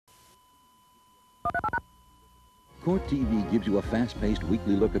Court TV gives you a fast-paced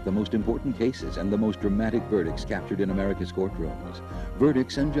weekly look at the most important cases and the most dramatic verdicts captured in America's courtrooms.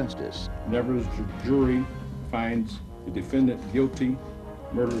 Verdicts and Justice. Whenever the jury finds the defendant guilty,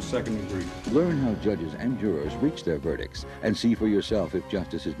 murder is second degree. Learn how judges and jurors reach their verdicts and see for yourself if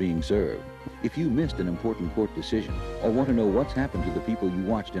justice is being served. If you missed an important court decision or want to know what's happened to the people you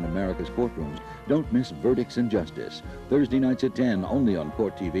watched in America's courtrooms, don't miss Verdicts and Justice. Thursday nights at 10, only on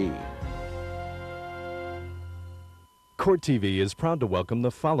Court TV. Court TV is proud to welcome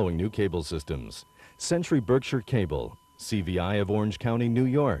the following new cable systems: Century Berkshire Cable, CVI of Orange County, New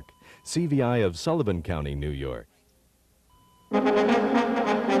York, CVI of Sullivan County, New York.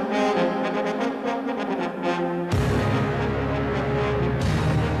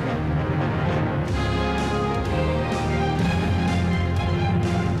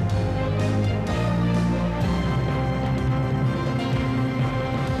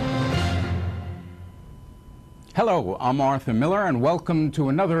 Hello, I'm Arthur Miller, and welcome to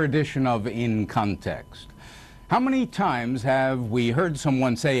another edition of In Context. How many times have we heard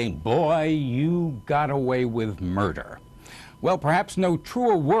someone say, "Boy, you got away with murder"? Well, perhaps no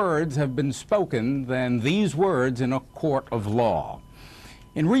truer words have been spoken than these words in a court of law.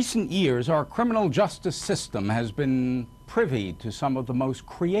 In recent years, our criminal justice system has been privy to some of the most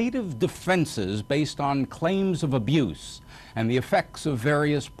creative defenses based on claims of abuse and the effects of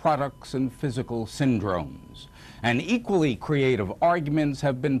various products and physical syndromes. And equally creative arguments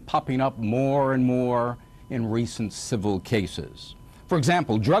have been popping up more and more in recent civil cases. For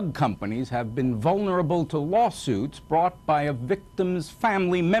example, drug companies have been vulnerable to lawsuits brought by a victim's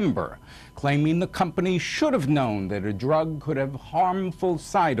family member, claiming the company should have known that a drug could have harmful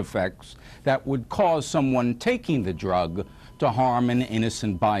side effects that would cause someone taking the drug to harm an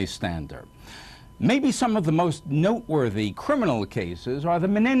innocent bystander. Maybe some of the most noteworthy criminal cases are the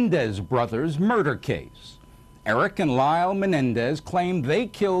Menendez brothers' murder case. Eric and Lyle Menendez claimed they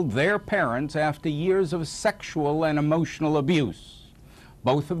killed their parents after years of sexual and emotional abuse.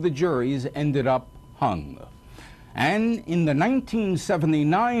 Both of the juries ended up hung. And in the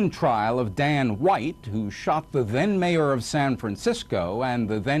 1979 trial of Dan White, who shot the then mayor of San Francisco and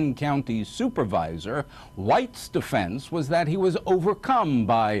the then county supervisor, White's defense was that he was overcome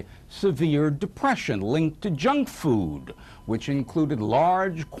by severe depression linked to junk food, which included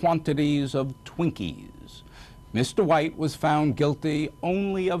large quantities of Twinkies. Mr. White was found guilty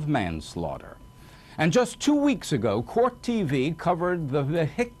only of manslaughter. And just 2 weeks ago, Court TV covered the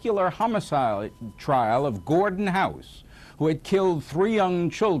vehicular homicide trial of Gordon House, who had killed 3 young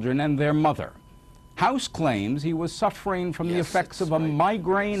children and their mother. House claims he was suffering from the effects of a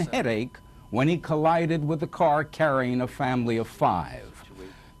migraine headache when he collided with a car carrying a family of 5.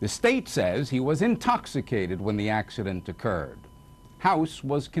 The state says he was intoxicated when the accident occurred. House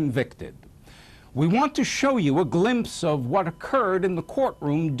was convicted. We want to show you a glimpse of what occurred in the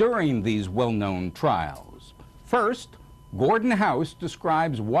courtroom during these well-known trials. First, Gordon House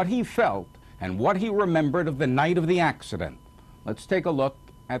describes what he felt and what he remembered of the night of the accident. Let's take a look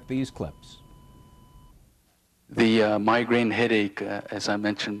at these clips. The migraine headache, as I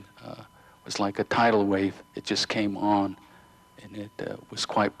mentioned, was like a tidal wave. It just came on, and it was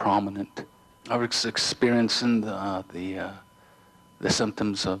quite prominent. I was experiencing the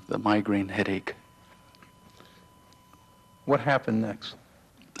symptoms of the migraine headache. What happened next?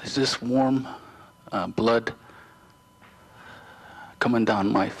 There's this warm blood coming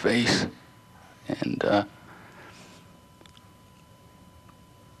down my face, and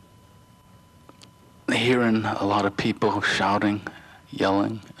hearing a lot of people shouting,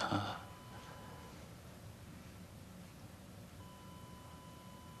 yelling.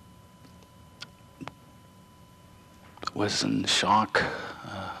 Was in shock,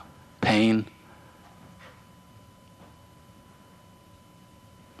 pain.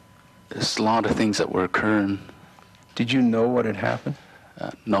 There's a lot of things that were occurring. Did you know what had happened?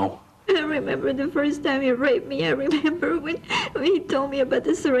 No. I remember the first time he raped me. I remember when he told me about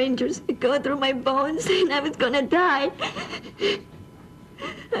the syringes going through my bones and I was gonna die.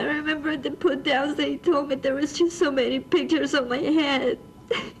 I remember the put downs that he told me there was just so many pictures of my head.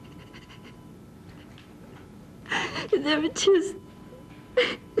 There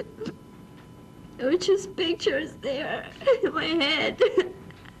were just pictures there in my head.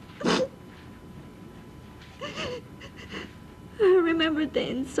 I remember the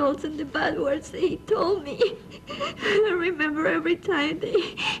insults and the bad words that he told me. I remember every time that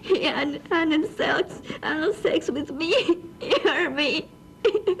he had sex with me, he hurt me.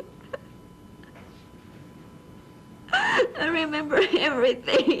 I remember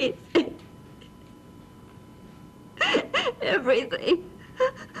everything. Everything.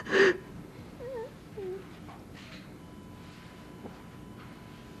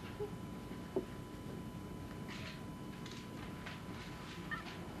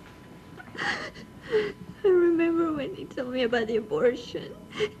 me about the abortion.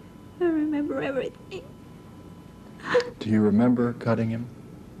 I remember everything. Do you remember cutting him?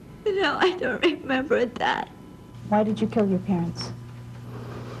 No, I don't remember that. Why did you kill your parents?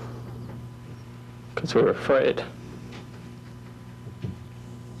 Because we were afraid.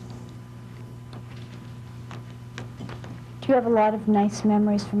 Do you have a lot of nice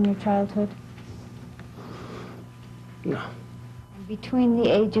memories from your childhood? No. Between the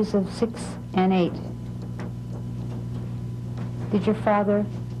ages of 6 and 8, did your father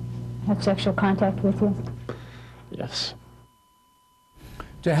have sexual contact with you? Yes.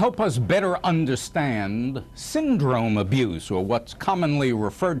 To help us better understand syndrome abuse, or what's commonly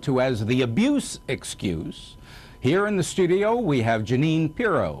referred to as the abuse excuse, here in the studio we have Janine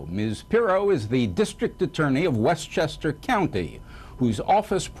Pirro. Ms. Pirro is the District Attorney of Westchester County, whose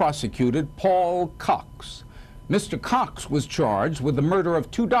office prosecuted Paul Cox. Mr. Cox was charged with the murder of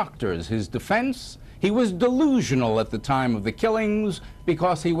 2 doctors. His defense? He was delusional at the time of the killings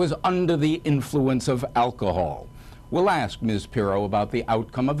because he was under the influence of alcohol. We'll ask Ms. Pirro about the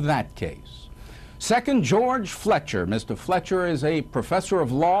outcome of that case. Second, George Fletcher. Mr. Fletcher is a professor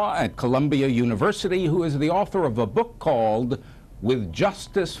of law at Columbia University who is the author of a book called With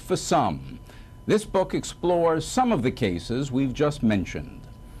Justice for Some. This book explores some of the cases we've just mentioned.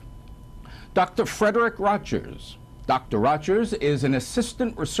 Dr. Frederick Rogers. Dr. Rogers is an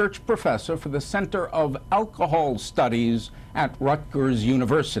assistant research professor for the Center of Alcohol Studies at Rutgers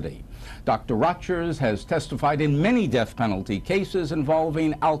University. Dr. Rogers has testified in many death penalty cases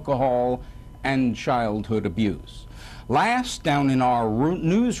involving alcohol and childhood abuse. Last, down in our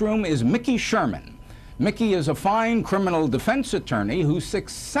newsroom, is Mickey Sherman. Mickey is a fine criminal defense attorney who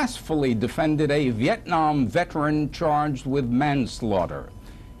successfully defended a Vietnam veteran charged with manslaughter.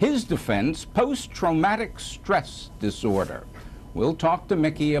 His defense, post-traumatic stress disorder. We'll talk to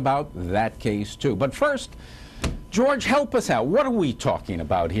Mickey about that case too. But first, George, help us out. What are we talking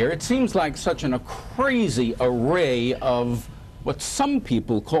about here? It seems like such a crazy array of what some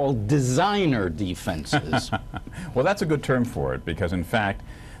people call designer defenses. Well, that's a good term for it, because in fact,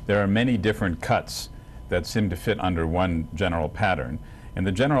 there are many different cuts that seem to fit under one general pattern. And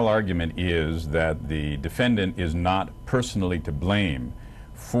the general argument is that the defendant is not personally to blame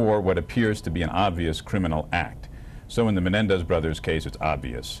for what appears to be an obvious criminal act. So in the Menendez brothers case, it's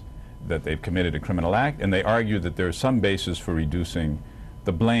obvious that they've committed a criminal act, and they argue that there's some basis for reducing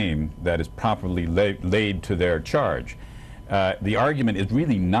the blame that is properly laid to their charge. The argument is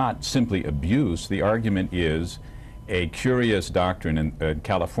really not simply abuse. The argument is a curious doctrine in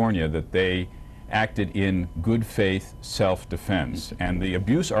California that they acted in good faith self-defense. And the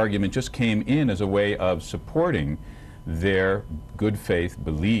abuse argument just came in as a way of supporting their good faith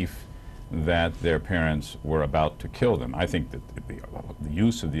belief that their parents were about to kill them. I think that the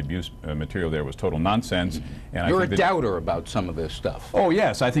use of the abuse material there was total nonsense. And You're I think a doubter about some of this stuff. Oh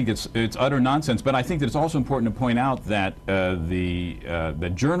yes, I think it's utter nonsense. But I think that it's also important to point out that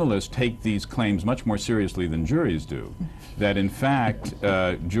the journalists take these claims much more seriously than juries do. That in fact,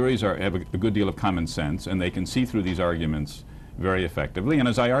 juries have a good deal of common sense, and they can see through these arguments very effectively. And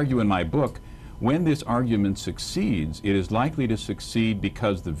as I argue in my book, when this argument succeeds, it is likely to succeed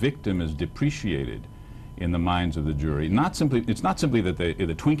because the victim is depreciated in the minds of the jury. It's not simply that the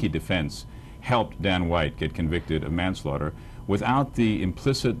Twinkie defense helped Dan White get convicted of manslaughter. Without the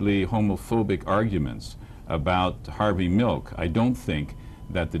implicitly homophobic arguments about Harvey Milk, I don't think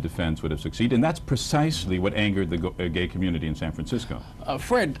that the defense would have succeeded. And that's precisely what angered the gay community in San Francisco.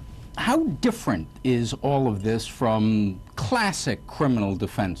 Fred, how different is all of this from classic criminal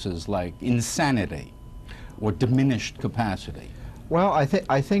defenses like insanity or diminished capacity? Well, I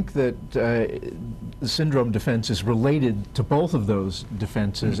think that the syndrome defense is related to both of those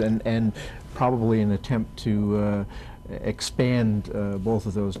defenses, and probably an attempt to expand both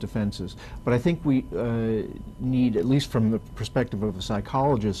of those defenses. But I think we need, at least from the perspective of a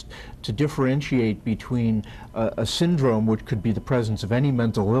psychologist, to differentiate between a syndrome, which could be the presence of any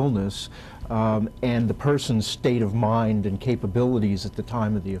mental illness, and the person's state of mind and capabilities at the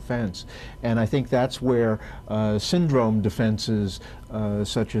time of the offense. And I think that's where syndrome defenses,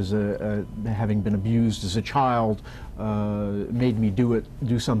 such as having been abused as a child, made me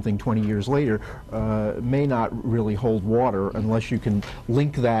do something 20 years later, may not really hold water unless you can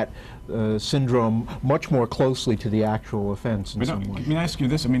link that syndrome much more closely to the actual offense in some way. Let me ask you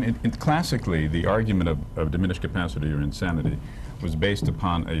this. I mean, classically, the argument of diminished capacity or insanity was based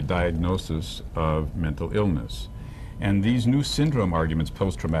upon a diagnosis of mental illness. And these new syndrome arguments,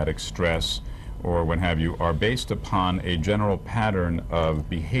 post-traumatic stress or what have you, are based upon a general pattern of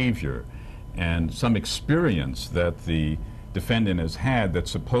behavior and some experience that the defendant has had that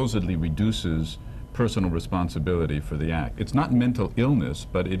supposedly reduces personal responsibility for the act. It's not mental illness,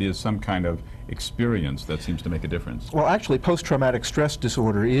 but it is some kind of experience that seems to make a difference. Well, actually, post-traumatic stress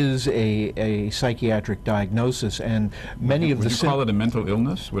disorder is a psychiatric diagnosis, and many of the... Would you call it a mental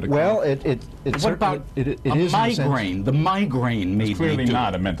illness? Would it well, what about it a is migraine? The migraine may be... It's clearly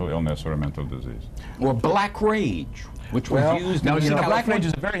not a mental illness or a mental disease. Or black rage, which was used now, in black rage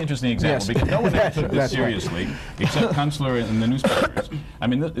is a very interesting example because no one ever took this seriously except Kunstler in the newspapers. I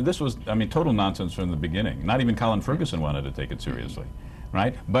mean, this was, total nonsense from the beginning. Not even Colin Ferguson wanted to take it seriously,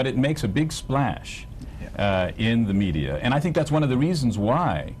 right? But it makes a big splash in the media, and I think that's one of the reasons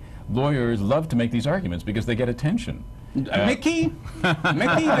why lawyers love to make these arguments, because they get attention. Mickey,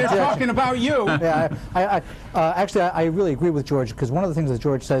 they're talking about you. Yeah, actually, I really agree with George, because one of the things that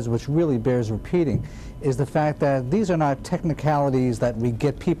George says, which really bears repeating, is the fact that these are not technicalities that we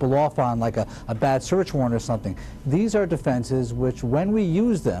get people off on, like a bad search warrant or something. These are defenses which, when we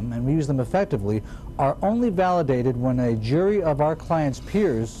use them, and we use them effectively, are only validated when a jury of our clients'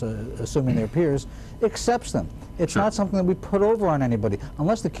 peers, assuming they're peers, accepts them. It's not something that we put over on anybody.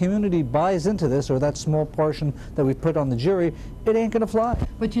 Unless the community buys into this, or that small portion that we put on the jury, it ain't going to fly.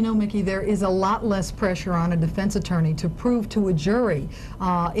 But you know, Mickey, there is a lot less pressure on a defense attorney to prove to a jury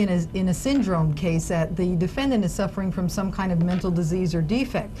in a syndrome case that the defendant is suffering from some kind of mental disease or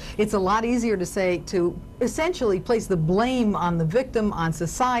defect. It's a lot easier to say, to essentially place the blame on the victim, on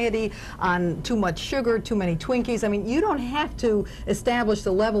society, on too much sugar, too many Twinkies. I mean, you don't have to establish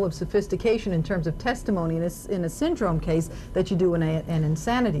the level of sophistication in terms of testimony in a syndrome case that you do in an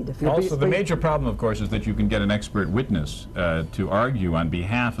insanity defense. Also, the major problem, of course, is that you can get an expert witness to argue on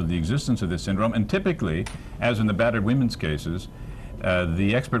behalf of the existence of this syndrome, and typically, as in the battered women's cases,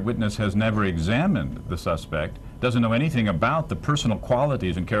 the expert witness has never examined the suspect, doesn't know anything about the personal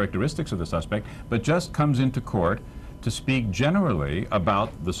qualities and characteristics of the suspect, but just comes into court to speak generally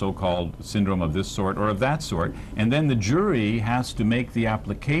about the so-called syndrome of this sort or of that sort, and then the jury has to make the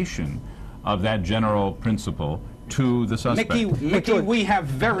application of that general principle to the suspect. Mickey, we have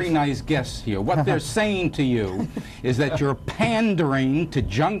very nice guests here. What they're saying to you is that you're pandering to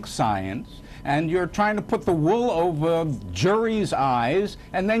junk science, and you're trying to put the wool over jury's eyes,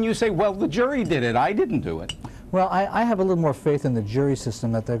 and then you say, well, the jury did it, I didn't do it. Well, I have a little more faith in the jury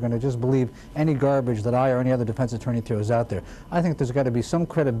system, that they're going to just believe any garbage that I or any other defense attorney throws out there. I think there's got to be some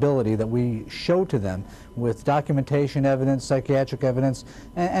credibility that we show to them with documentation evidence, psychiatric evidence,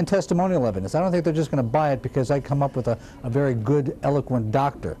 and testimonial evidence. I don't think they're just going to buy it because I come up with a very good, eloquent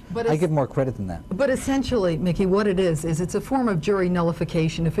doctor. But I give more credit than that. But essentially, Mickey, what it is it's a form of jury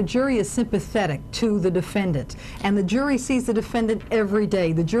nullification. If a jury is sympathetic to the defendant, and the jury sees the defendant every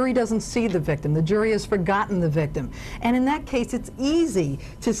day, the jury doesn't see the victim, the jury has forgotten the victim. And in that case, it's easy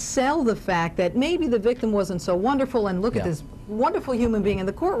to sell the fact that maybe the victim wasn't so wonderful, and look at this wonderful human being in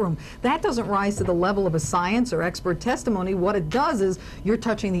the courtroom. That doesn't rise to the level of a science or expert testimony. What it does is you're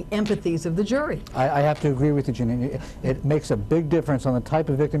touching the empathies of the jury. I have to agree with you, Jeanine. It makes a big difference on the type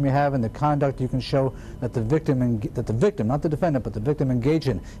of victim you have and the conduct you can show that the victim, not the defendant, but the victim engaged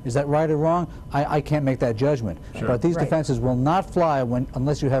in. Is that right or wrong? I can't make that judgment. Sure. But these defenses will not fly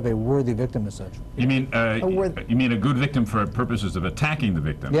unless you have a worthy victim as such. You mean a good victim for purposes of attacking the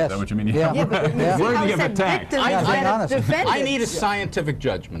victim? Yes. Is that what you mean? Yeah. Worthy of attack. I need a scientific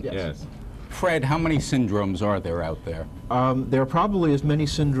judgment. Yes. Fred, how many syndromes are there out there? There are probably as many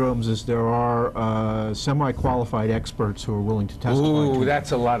syndromes as there are semi-qualified experts who are willing to testify. Ooh,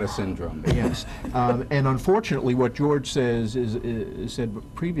 that's a lot of syndromes. Yes. And unfortunately, what George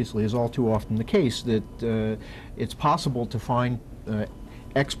said previously is all too often the case, that it's possible to find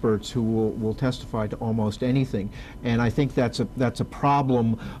experts who will testify to almost anything, and I think that's a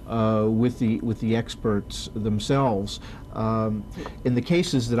problem with the experts themselves. In the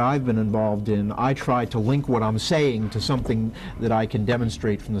cases that I've been involved in, I try to link what I'm saying to something that I can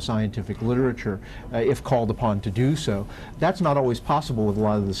demonstrate from the scientific literature, if called upon to do so. That's not always possible with a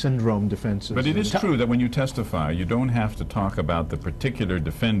lot of the syndrome defenses. But it is true that when you testify, you don't have to talk about the particular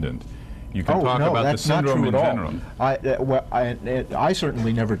defendant. You can talk about the syndrome in general. I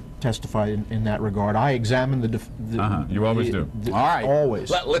certainly never testified in that regard. I examine you always do. All right. Always.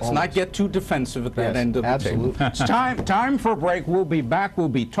 Let's not get too defensive at that end of the table. It's time for a break. We'll be back. We'll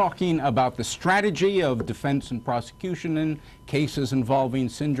be talking about the strategy of defense and prosecution in cases involving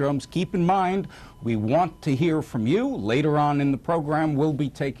syndromes. Keep in mind, we want to hear from you. Later on in the program, we'll be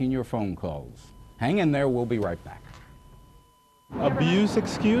taking your phone calls. Hang in there. We'll be right back. Abuse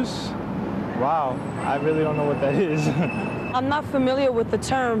excuse? Wow, I really don't know what that is. I'm not familiar with the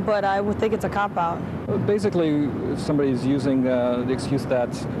term, but I would think it's a cop-out. Basically, somebody's using the excuse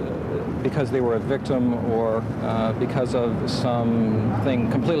that because they were a victim or because of something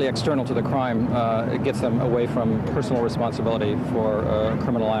completely external to the crime, it gets them away from personal responsibility for a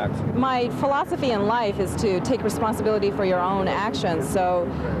criminal act. My philosophy in life is to take responsibility for your own actions, so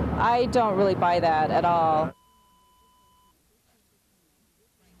I don't really buy that at all.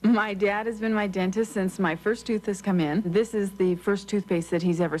 My dad has been my dentist since my first tooth has come in. This is the first toothpaste that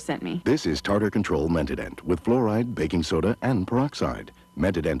he's ever sent me. This is Tartar Control Mentadent with fluoride, baking soda, and peroxide.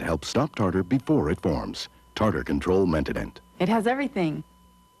 Mentadent helps stop tartar before it forms. Tartar Control Mentadent. It has everything.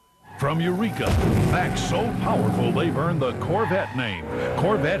 From Eureka, vacs so powerful they've earned the Corvette name.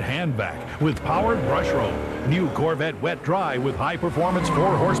 Corvette Hand Vac with powered brush roll. New Corvette Wet Dry with high-performance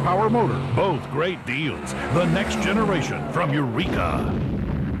 4-horsepower motor. Both great deals. The next generation from Eureka.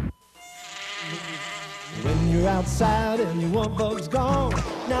 When you're outside and you want bugs gone,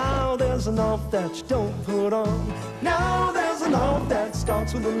 now there's an off that you don't put on. Now there's an off that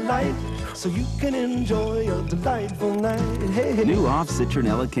starts with a light, so you can enjoy a delightful night. Hey, hey. New Off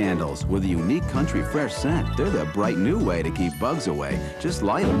Citronella candles with a unique country fresh scent. They're the bright new way to keep bugs away. Just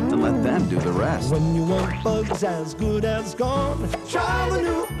light them and let them do the rest. When you want bugs as good as gone, try the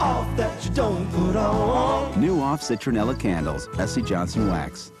new off that you don't put on. New Off Citronella candles. S.C. Johnson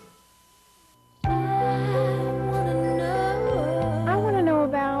Wax.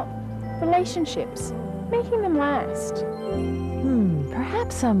 Relationships, making them last.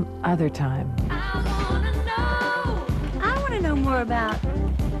 Perhaps some other time. I want to know more about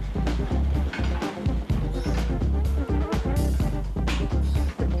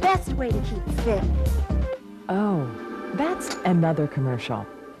the best way to keep fit. Oh, that's another commercial.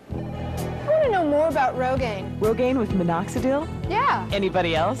 I want to know more about Rogaine. Rogaine with minoxidil? Yeah.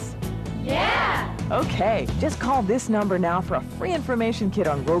 Anybody else? Yeah. Okay, just call this number now for a free information kit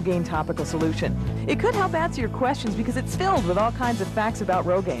on Rogaine Topical Solution. It could help answer your questions because it's filled with all kinds of facts about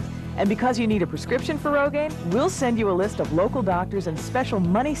Rogaine. And because you need a prescription for Rogaine, we'll send you a list of local doctors and special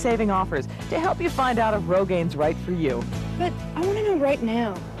money-saving offers to help you find out if Rogaine's right for you. But I want to know right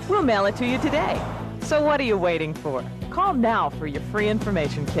now. We'll mail it to you today. So what are you waiting for? Call now for your free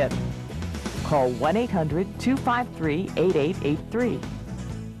information kit. Call 1-800-253-8883.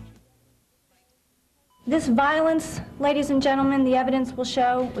 This violence, ladies and gentlemen, the evidence will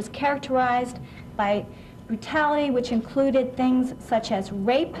show, was characterized by brutality, which included things such as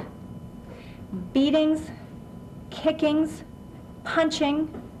rape, beatings, kickings, punching,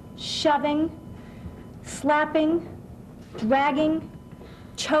 shoving, slapping, dragging,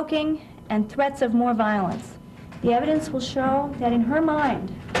 choking, and threats of more violence. The evidence will show that in her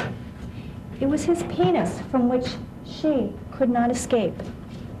mind, it was his penis from which she could not escape,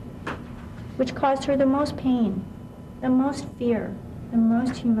 which caused her the most pain, the most fear, the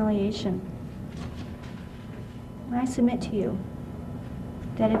most humiliation. And I submit to you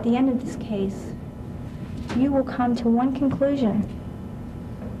that at the end of this case, you will come to one conclusion,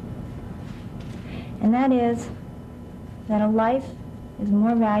 and that is that a life is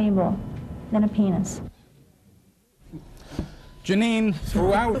more valuable than a penis. Janine,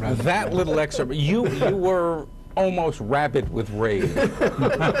 throughout that little excerpt, you were almost rabid with rage.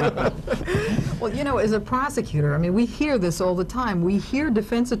 Well, you know, as a prosecutor, I mean, we hear this all the time. We hear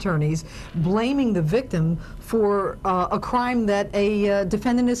defense attorneys blaming the victim for a crime that a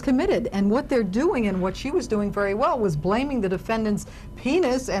defendant has committed. And what they're doing, and what she was doing very well, was blaming the defendant's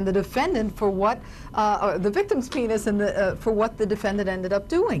penis and the defendant for what, the victim's penis and for what the defendant ended up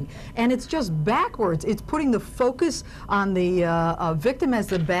doing. And it's just backwards. It's putting the focus on the victim as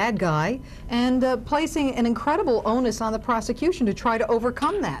the bad guy and placing an incredible onus on the prosecution to try to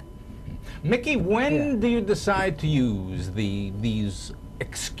overcome that. Mickey, when do you decide to use these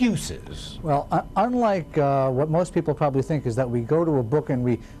excuses? Well, unlike what most people probably think is that we go to a book and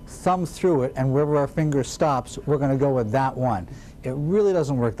we thumb through it, and wherever our finger stops, we're going to go with that one. It really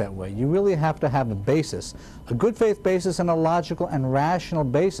doesn't work that way. You really have to have a basis, a good faith basis and a logical and rational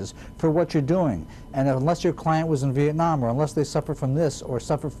basis for what you're doing. And unless your client was in Vietnam, or unless they suffered from this, or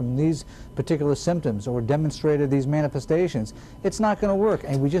suffered from these particular symptoms, or demonstrated these manifestations, it's not going to work.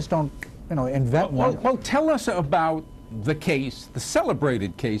 And we just don't, you know, invent one. Well, tell us about the case, the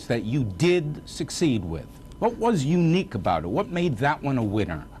celebrated case that you did succeed with. What was unique about it? What made that one a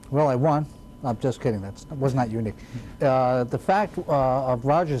winner? Well, I won. I'm just kidding. That was not unique. The fact of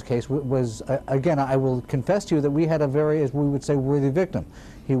Roger's case was, again, I will confess to you that we had a very, as we would say, worthy victim.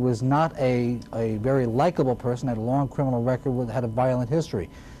 He was not a very likable person, had a long criminal record, had a violent history.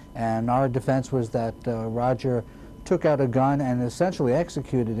 And our defense was that Roger took out a gun and essentially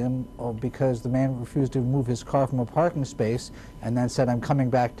executed him because the man refused to move his car from a parking space and then said, "I'm coming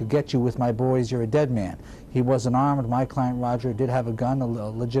back to get you with my boys, you're a dead man." He wasn't armed. My client Roger did have a gun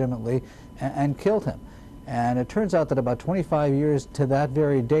legitimately and killed him. And it turns out that about 25 years to that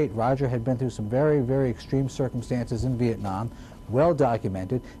very date, Roger had been through some very, very extreme circumstances in Vietnam, well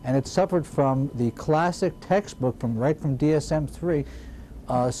documented, and it suffered from the classic textbook right from DSM-3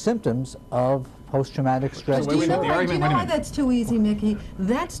 symptoms of post-traumatic stress Do you know disorder. why that's too easy, Mickey?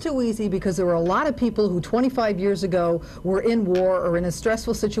 That's too easy because there are a lot of people who 25 years ago were in war or in a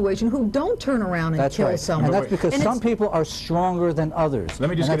stressful situation who don't turn around and kill someone. And that's because some people are stronger than others. Let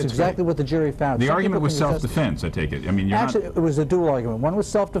me just and get that's it exactly straight. what the jury found. The Some argument people was can just- self-defense, I take it. I mean, you're Actually, not... it was a dual argument. One was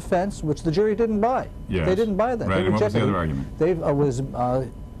self-defense, which the jury didn't buy. Yes. They didn't buy that. Right, They and what was the rejected other it. argument? They was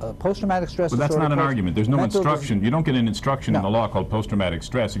post-traumatic stress Well, that's disorder. not an argument. There's no mental instruction. You don't get an instruction in the law called post-traumatic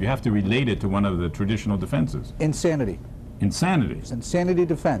stress. You have to relate it to one of the traditional defenses. Insanity. Insanity. It's insanity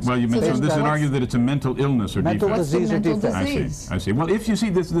defense. Well, you mentioned this and argue that it's a mental illness or mental defect. disease or defect. I see. Well, if you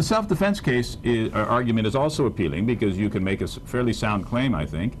see this, the self-defense case argument is also appealing because you can make a fairly sound claim, I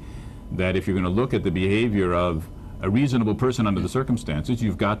think, that if you're going to look at the behavior of a reasonable person under the circumstances,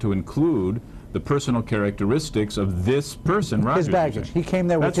 you've got to include the personal characteristics of this person, Roger. His baggage. He came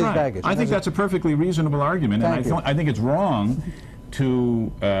there with his baggage. I think that's a perfectly reasonable argument, and I think it's wrong to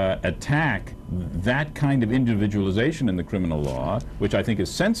attack that kind of individualization in the criminal law, which I think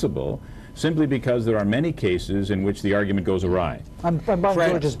is sensible, simply because there are many cases in which the argument goes awry. I'm buying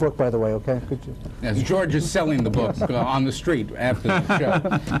George's book, by the way, okay? Could you? Yes, George is selling the book on the street after the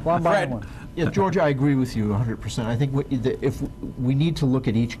show. Well, I'm buying one. Yeah, George, I agree with you 100%. I think if we need to look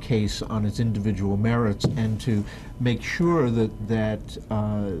at each case on its individual merits and to make sure that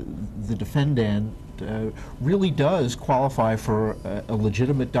the defendant really does qualify for a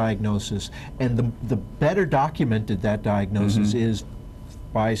legitimate diagnosis, and the better documented that diagnosis is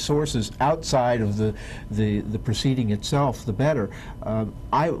by sources outside of the proceeding itself, the better.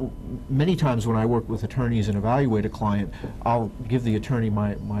 Many times when I work with attorneys and evaluate a client, I'll give the attorney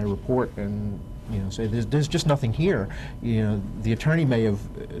my report and say there's just nothing here. The attorney may have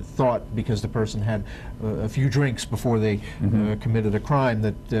thought because the person had a few drinks before they committed a crime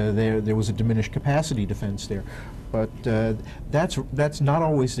that there was a diminished capacity defense there. But that's not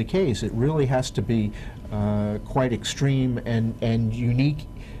always the case. It really has to be quite extreme and unique,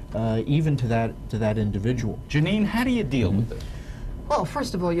 even to that individual. Janine, how do you deal with this? Well,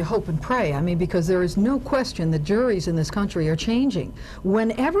 first of all, you hope and pray. I mean, because there is no question that juries in this country are changing.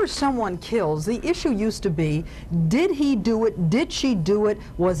 Whenever someone kills, the issue used to be, did he do it? Did she do it?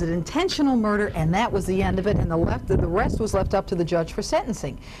 Was it intentional murder? And that was the end of it, and the rest was left up to the judge for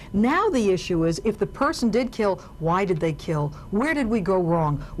sentencing. Now the issue is, if the person did kill, why did they kill? Where did we go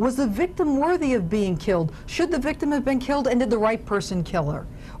wrong? Was the victim worthy of being killed? Should the victim have been killed, and did the right person kill her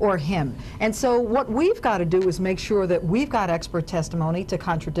or him? And so what we've got to do is make sure that we've got expert testimony to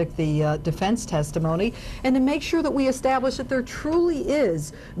contradict the defense testimony, and to make sure that we establish that there truly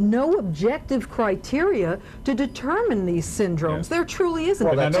is no objective criteria to determine these syndromes. Yes. There truly isn't.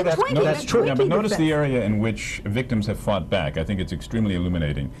 But That's true. Yeah, but notice the area in which victims have fought back. I think it's extremely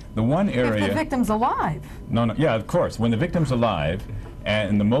illuminating. The one area... If the victim's alive. No, yeah, of course. When the victim's alive,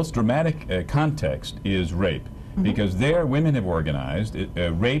 and the most dramatic context is rape. Because there, women have organized.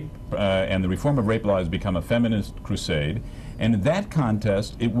 Rape and the reform of rape law has become a feminist crusade. And in that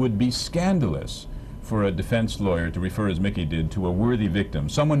contest, it would be scandalous for a defense lawyer to refer, as Mickey did, to a worthy victim,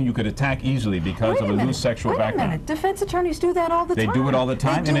 someone you could attack easily because of a loose sexual background. Wait a minute. Defense attorneys do that all the time. They do it all the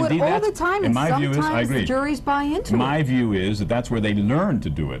time, They do it all the time, and sometimes the juries buy into it. My view is that that's where they learn to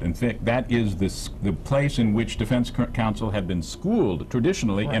do it. In fact, that is the place in which defense counsel have been schooled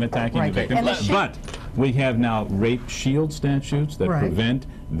traditionally in attacking the victim. But we have now rape shield statutes that prevent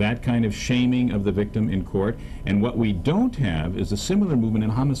that kind of shaming of the victim in court. And what we don't have is a similar movement in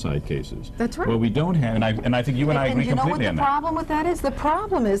homicide cases. That's right. Well, we don't have, and I think you and I agree completely on that. And you know what the problem with that is? The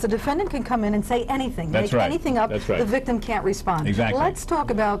problem is the defendant can come in and say anything, That's make right. anything up. That's right. The victim can't respond. Exactly. Let's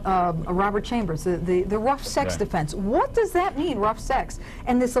talk about Robert Chambers, the rough sex defense. What does that mean, rough sex?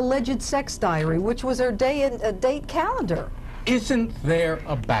 And this alleged sex diary, which was her date calendar. Isn't there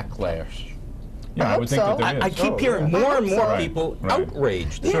a backlash? Yeah, I would think that there is. I keep hearing more and more people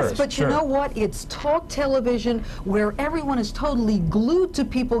outraged. Yes, but you know what? It's talk television where everyone is totally glued to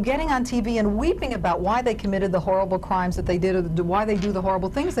people getting on TV and weeping about why they committed the horrible crimes that they did, or why they do the horrible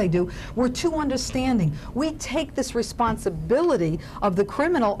things they do. We're too understanding. We take this responsibility of the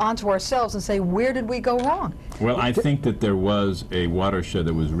criminal onto ourselves and say, where did we go wrong? Well, I think that there was a watershed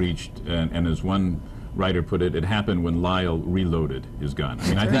that was reached, and as one writer put it, it happened when Lyle reloaded his gun. I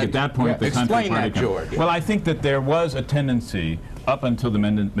mean, I think at that point the country explain that, George. Well, I think that there was a tendency up until the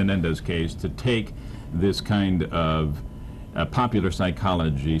Menendez case to take this kind of popular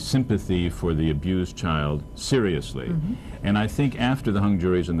psychology, sympathy for the abused child, seriously. And I think after the hung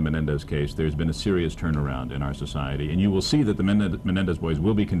juries in the Menendez case, there's been a serious turnaround in our society. And you will see that the Menendez boys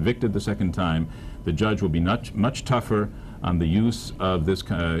will be convicted the second time. The judge will be much tougher on the use of this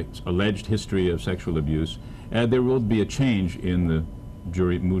alleged history of sexual abuse. There will be a change in the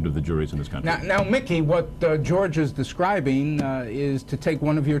mood of the juries in this country. Now Mickey, what George is describing is to take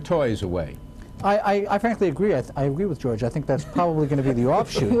one of your toys away. I frankly agree. I agree with George. I think that's probably going to be the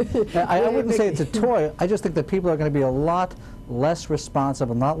offshoot. I wouldn't say it's a toy. I just think that people are going to be a lot less responsive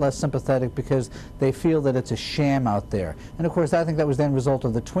and a lot less sympathetic because they feel that it's a sham out there. And of course, I think that was then a result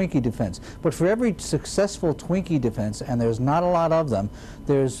of the Twinkie defense. But for every successful Twinkie defense, and there's not a lot of them,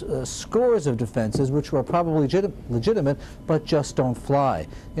 there's scores of defenses which are probably legitimate, but just don't fly.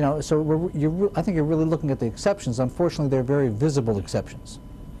 You know, so I think you're really looking at the exceptions. Unfortunately, they're very visible exceptions.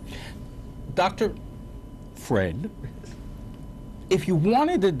 Dr. Fred, if you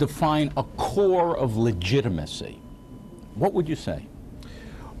wanted to define a core of legitimacy, what would you say?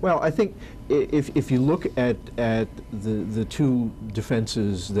 Well, I think if you look at the two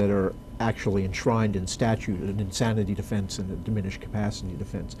defenses that are actually enshrined in statute, an insanity defense and a diminished capacity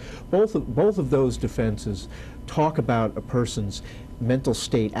defense, both of those defenses talk about a person's mental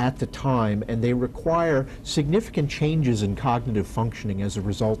state at the time, and they require significant changes in cognitive functioning as a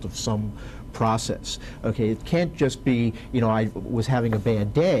result of some process. Okay, it can't just be, you know, I was having a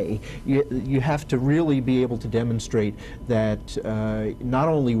bad day. You have to really be able to demonstrate that not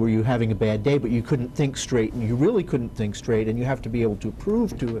only were you having a bad day, but you couldn't think straight, and you really couldn't think straight, and you have to be able to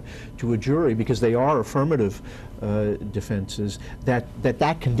prove to a jury, because they are affirmative defenses,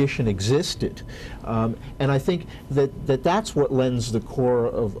 that condition existed. And I think that's what lends the core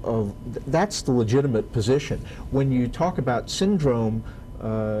of that's the legitimate position. When you talk about syndrome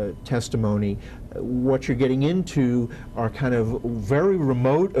testimony, what you're getting into are kind of very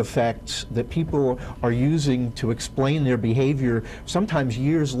remote effects that people are using to explain their behavior, sometimes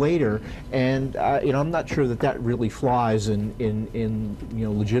years later, and you know, I'm not sure that really flies in you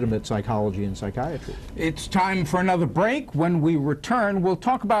know, legitimate psychology and psychiatry. It's time for another break. When we return, we'll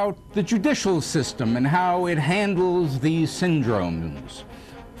talk about the judicial system and how it handles these syndromes.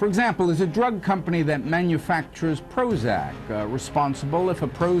 For example, is a drug company that manufactures Prozac responsible if a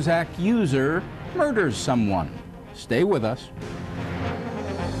Prozac user murders someone? Stay with us.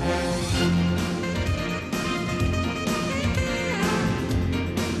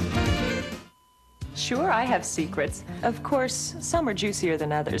 Sure, I have secrets. Of course, some are juicier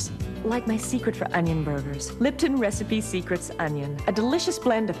than others. Like my secret for onion burgers. Lipton Recipe Secrets Onion. A delicious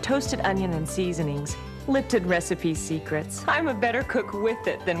blend of toasted onion and seasonings. Lipton Recipe Secrets. I'm a better cook with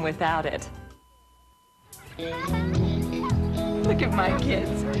it than without it. Look at my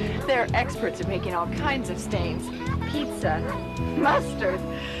kids. They're experts at making all kinds of stains. Pizza, mustard,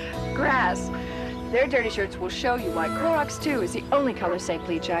 grass. Their dirty shirts will show you why Clorox 2 is the only color-safe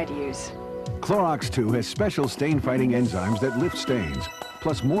bleach I'd use. Clorox 2 has special stain-fighting enzymes that lift stains,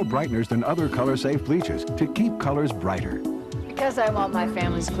 plus more brighteners than other color-safe bleaches to keep colors brighter. Because I want my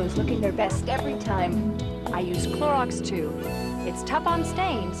family's clothes looking their best every time, I use Clorox 2. It's tough on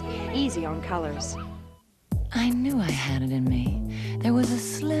stains, easy on colors. I knew I had it in me. There was a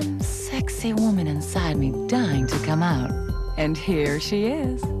slim, sexy woman inside me dying to come out. And here she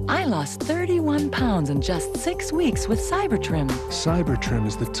is. I lost 31 pounds in just 6 weeks with Cybertrim. Cybertrim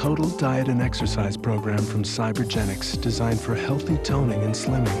is the total diet and exercise program from Cybergenics, designed for healthy toning and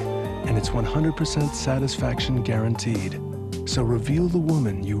slimming. And it's 100% satisfaction guaranteed. So reveal the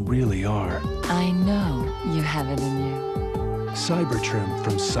woman you really are. I know you have it in you. Cybertrim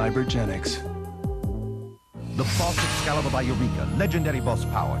from Cybergenics. The Boss Excalibur by Eureka. Legendary Boss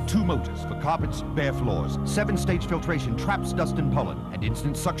power. 2 motors for carpets, bare floors. 7-stage filtration traps dust and pollen. And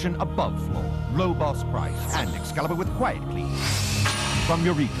instant suction above floor. Low Boss price. And Excalibur with quiet clean. From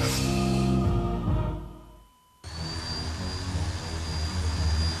Eureka.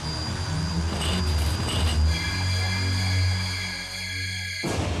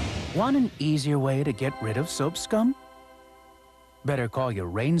 Want an easier way to get rid of soap scum? Better call your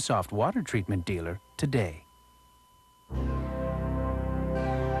RainSoft water treatment dealer today.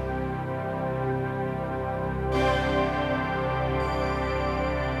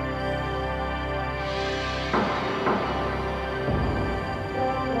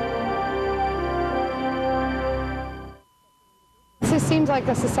 It seems like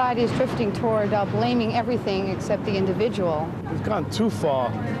the society is drifting toward blaming everything except the individual. It's gone too far.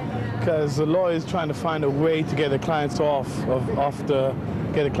 because the lawyer is trying to find a way to get the clients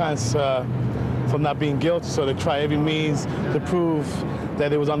get the clients from not being guilty, so they try every means to prove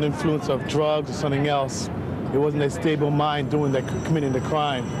that it was under influence of drugs or something else. It wasn't a stable mind committing the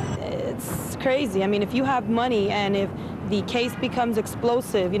crime. It's crazy. I mean, if you have money and if the case becomes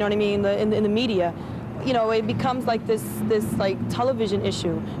explosive, you know what I mean, in the media, you know, it becomes like this like television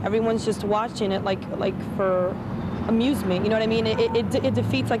issue. Everyone's just watching it like for amusement, you know what I mean? It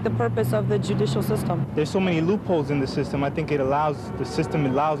defeats like the purpose of the judicial system. There's so many loopholes in the system. I think the system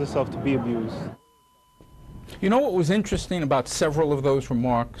allows itself to be abused. You know what was interesting about several of those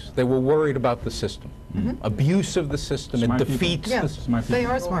remarks? They were worried about the system. Abuse of the system. It defeats the smart people. They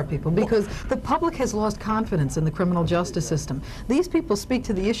are smart people because the public has lost confidence in the criminal justice system. These people speak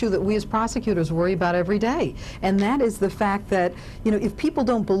to the issue that we as prosecutors worry about every day, and that is the fact that, you know, if people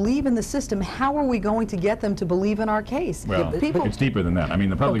don't believe in the system, how are we going to get them to believe in our case? Well, it's deeper than that. I mean,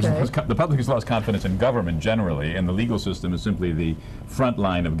 the public has lost confidence in government generally, and the legal system is simply the front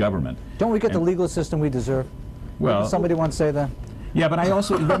line of government. Don't we get the legal system we deserve? Well, somebody once say that? Yeah, but I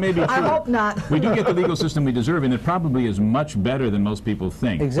also, that may be true. I hope not. We do get the legal system we deserve, and it probably is much better than most people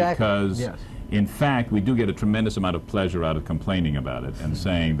think. Exactly. Because, in fact, we do get a tremendous amount of pleasure out of complaining about it and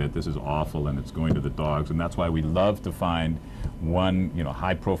saying that this is awful and it's going to the dogs, and that's why we love to find one, you know,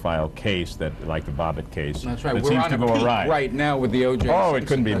 high-profile case that, like the Bobbitt case, that's right. that We're seems on to a go peak awry. Right now with the O.J. Oh, it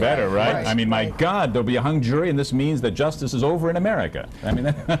couldn't be better, right? I mean, my God, there'll be a hung jury, and this means that justice is over in America. I mean,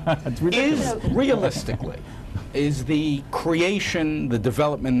 it's ridiculous. Realistically, is the creation, the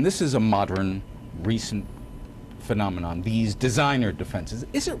development, this is a modern, recent phenomenon, these designer defenses,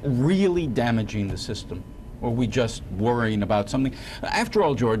 is it really damaging the system? Or are we just worrying about something? After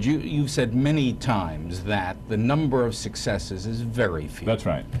all, George, you've said many times that the number of successes is very few. That's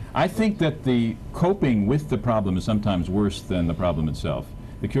right. I think that the coping with the problem is sometimes worse than the problem itself.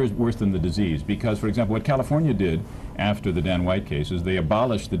 The cure is worse than the disease because, for example, what California did after the Dan White case is they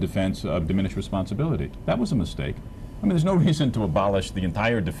abolished the defense of diminished responsibility. That was a mistake. I mean, there's no reason to abolish the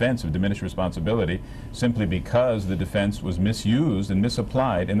entire defense of diminished responsibility simply because the defense was misused and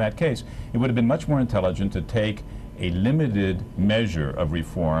misapplied in that case. It would have been much more intelligent to take a limited measure of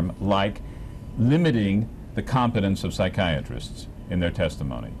reform, like limiting the competence of psychiatrists in their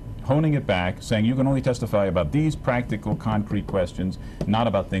testimony, honing it back, saying you can only testify about these practical, concrete questions, not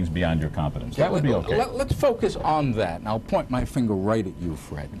about things beyond your competence. That would be okay. Let's focus on that, and I'll point my finger right at you,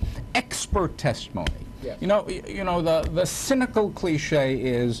 Fred. Expert testimony. Yes. You know, the cynical cliche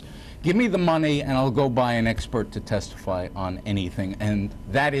is, give me the money and I'll go buy an expert to testify on anything, and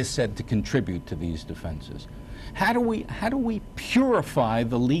that is said to contribute to these defenses. How do we purify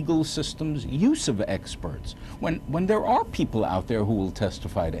the legal system's use of experts when there are people out there who will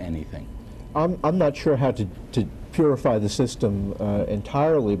testify to anything? I'm not sure how to purify the system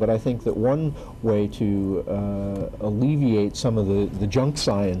entirely, but I think that one way to alleviate some of the junk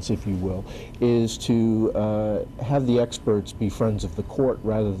science, if you will, is to have the experts be friends of the court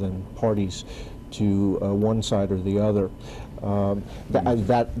rather than parties to one side or the other.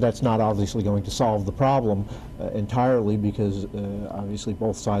 That's not obviously going to solve the problem entirely, because obviously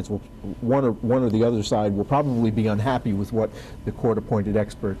both sides will, one or the other side will probably be unhappy with what the court-appointed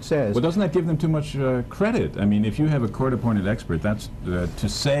expert says. Well, doesn't that give them too much credit? I mean, if you have a court-appointed expert, that's to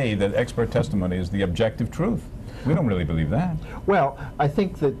say that expert testimony is the objective truth. We don't really believe that. Well, I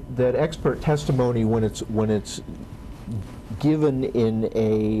think that expert testimony, when it's given in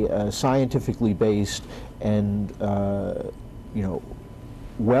a scientifically based and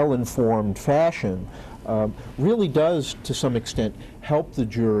well-informed fashion, really does, to some extent, help the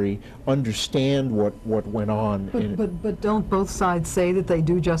jury understand what went on. But don't both sides say that they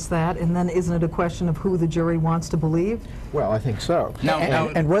do just that, and then isn't it a question of who the jury wants to believe? Well, I think so.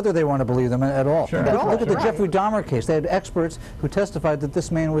 And whether they want to believe them at all. Sure. Look at the Jeffrey Dahmer case. They had experts who testified that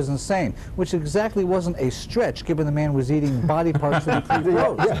this man was insane, which exactly wasn't a stretch, given the man was eating body parts from 3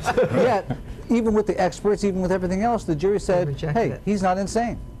 roads. Yet, even with the experts, even with everything else, the jury said, hey, he's not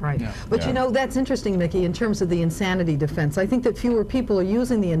insane. Right. Yeah. But you know, that's interesting, Mickey, in terms of the insanity defense. I think that fewer people are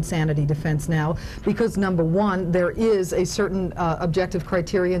using the insanity defense now because, number one, there is a certain objective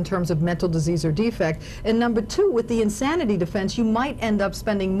criteria in terms of mental disease or defect, and number two, with the insanity defense, you might end up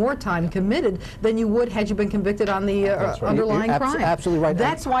spending more time committed than you would had you been convicted on the underlying crime. Absolutely right.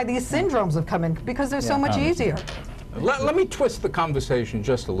 That's why these syndromes have come in, because they're so much easier. Let me twist the conversation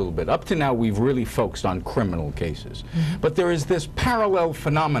just a little bit. Up to now, we've really focused on criminal cases. But there is this parallel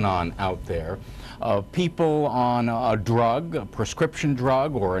phenomenon out there of people on a drug, a prescription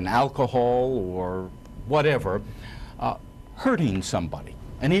drug, or an alcohol, or whatever, hurting somebody.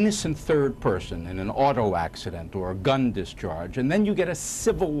 an innocent third person in an auto accident or a gun discharge, and then you get a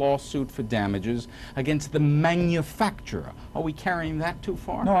civil lawsuit for damages against the manufacturer. Are we carrying that too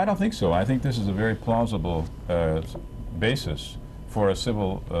far? No, I don't think so. I think this is a very plausible basis for a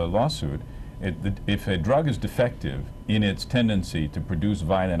civil lawsuit. If a drug is defective in its tendency to produce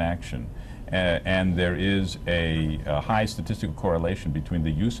violent action, and there is a high statistical correlation between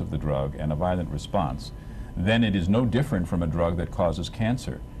the use of the drug and a violent response, then it is no different from a drug that causes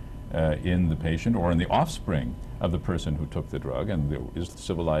cancer in the patient or in the offspring of the person who took the drug, and there is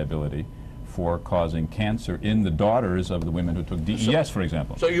civil liability for causing cancer in the daughters of the women who took DES, for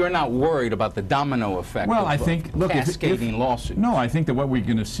example. So you're not worried about the domino effect well, of I think, look, cascading lawsuits? No, I think that what we're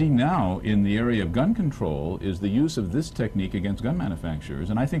going to see now in the area of gun control is the use of this technique against gun manufacturers,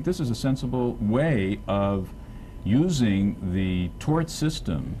 and I think this is a sensible way of using the tort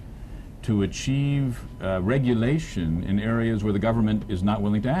system to achieve regulation in areas where the government is not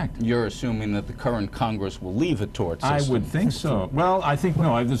willing to act. You're assuming that the current Congress will leave a tort system? I would think so. Well, I think,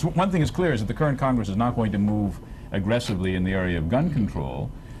 no, one thing is clear is that the current Congress is not going to move aggressively in the area of gun control,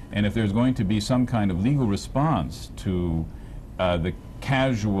 and if there's going to be some kind of legal response to the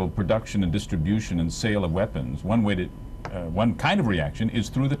casual production and distribution and sale of weapons, one kind of reaction is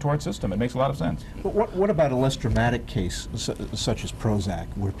through the tort system. It makes a lot of sense. But what about a less dramatic case, such as Prozac,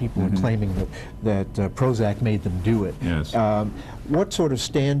 where people are claiming that Prozac made them do it? Yes. What sort of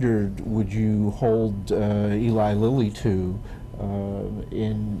standard would you hold Eli Lilly to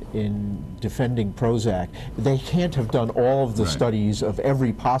in defending Prozac? They can't have done all of the studies of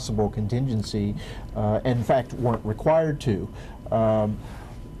every possible contingency, and in fact weren't required to. The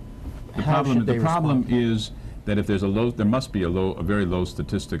problem is that if there's there must be a very low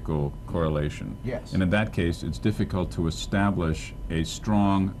statistical correlation. Yes. And in that case, it's difficult to establish a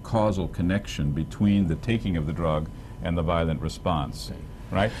strong causal connection between the taking of the drug and the violent response.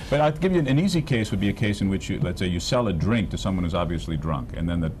 Right? But I'll give you an easy case would be a case in which let's say you sell a drink to someone who's obviously drunk, and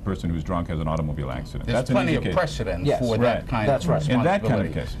then the person who's drunk has an automobile accident. There's plenty of precedent for that kind of responsibility. In that kind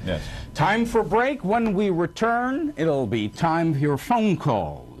of case, yes. Time for a break. When we return, it'll be time for your phone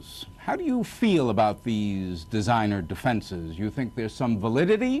calls. How do you feel about these designer defenses? You think there's some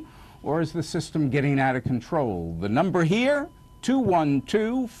validity, or is the system getting out of control? The number here,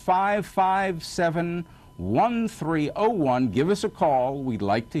 212-557-1301. Give us a call. We'd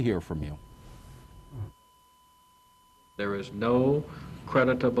like to hear from you. There is no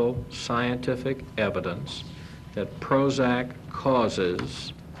creditable scientific evidence that Prozac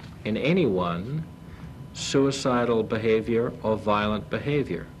causes in anyone suicidal behavior or violent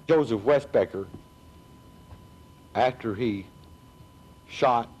behavior. Joseph Westbecker, after he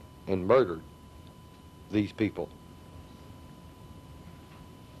shot and murdered these people,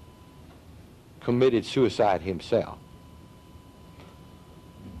 committed suicide himself.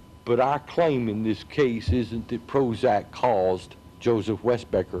 But our claim in this case isn't that Prozac caused Joseph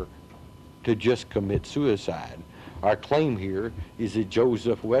Westbecker to just commit suicide. Our claim here is that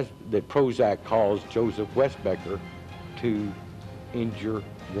that Prozac caused Joseph Westbecker to injure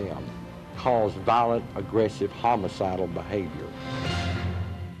them, cause violent, aggressive, homicidal behavior.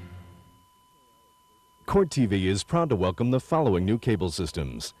 Court TV is proud to welcome the following new cable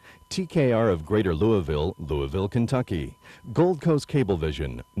systems: TKR of Greater Louisville, Louisville, Kentucky; Gold Coast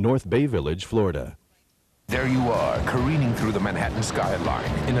Cablevision, North Bay Village, Florida. There you are, careening through the Manhattan skyline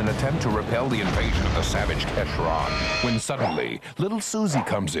in an attempt to repel the invasion of the savage Keshran, when suddenly, little Susie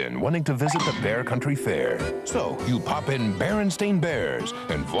comes in wanting to visit the Bear Country Fair. So, you pop in Berenstain Bears,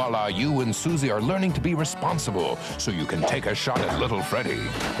 and voila, you and Susie are learning to be responsible, so you can take a shot at little Freddie.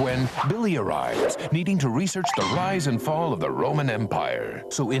 When Billy arrives, needing to research the rise and fall of the Roman Empire.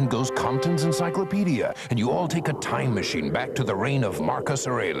 So in goes Compton's Encyclopedia, and you all take a time machine back to the reign of Marcus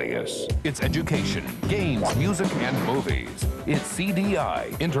Aurelius. It's education, games, music, and movies. It's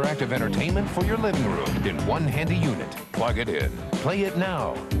CDI, interactive entertainment for your living room in one handy unit. Plug it in. Play it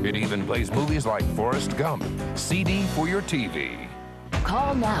now. It even plays movies like Forrest Gump. CD for your TV.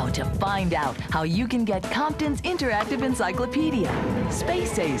 Call now to find out how you can get Compton's Interactive Encyclopedia,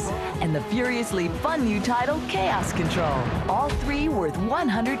 Space Ace, and the furiously fun new title, Chaos Control. All three worth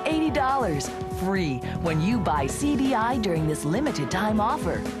 $180. Free when you buy CDI during this limited time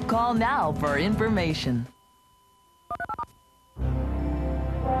offer. Call now for information.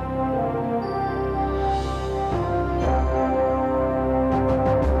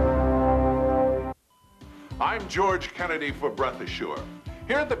 I'm George Kennedy for Breath Assure.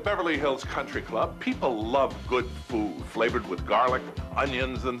 Here at the Beverly Hills Country Club, people love good food flavored with garlic,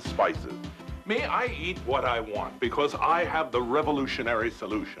 onions, and spices. Me, I eat what I want because I have the revolutionary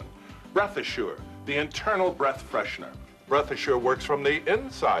solution. Breath Assure, the internal breath freshener. Breath Assure works from the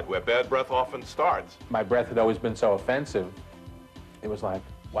inside, where bad breath often starts. My breath had always been so offensive. It was like,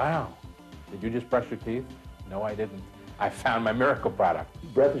 wow, did you just brush your teeth? No, I didn't. I found my miracle product.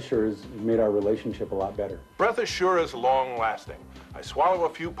 Breath Assure has made our relationship a lot better. Breath Assure is long-lasting. I swallow a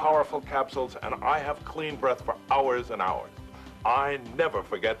few powerful capsules, and I have clean breath for hours and hours. I never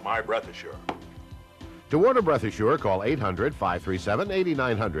forget my Breath Assure. To order Breath Assure, call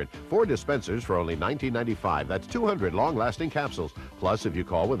 800-537-8900. 4 dispensers for only $19.95. That's 200 long-lasting capsules. Plus, if you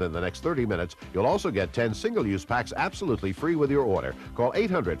call within the next 30 minutes, you'll also get 10 single-use packs absolutely free with your order. Call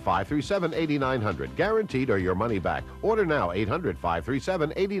 800-537-8900. Guaranteed or your money back. Order now,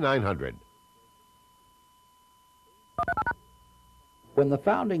 800-537-8900. When the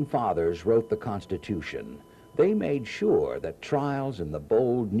Founding Fathers wrote the Constitution, they made sure that trials in the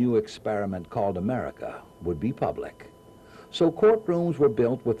bold new experiment called America would be public. So courtrooms were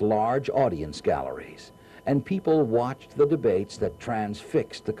built with large audience galleries, and people watched the debates that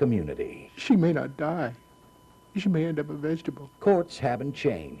transfixed the community. She may not die. She may end up a vegetable. Courts haven't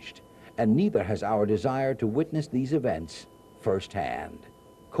changed, and neither has our desire to witness these events firsthand.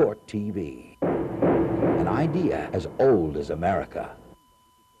 Court TV, an idea as old as America.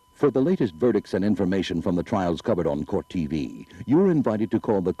 For the latest verdicts and information from the trials covered on Court TV, you're invited to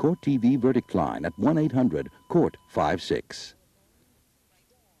call the Court TV verdict line at 1-800-COURT-56.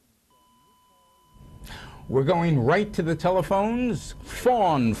 We're going right to the telephones.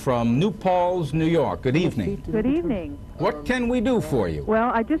 Fawn from New Paltz, New York. Good evening. Good evening. What can we do for you?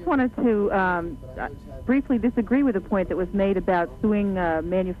 Well, I just wanted to briefly disagree with a point that was made about suing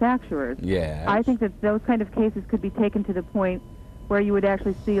manufacturers. Yes. I think that those kind of cases could be taken to the point where you would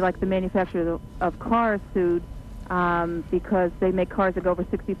actually see, like, the manufacturers of cars sued because they make cars that go over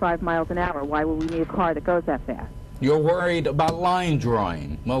 65 miles an hour. Why would we need a car that goes that fast? You're worried about line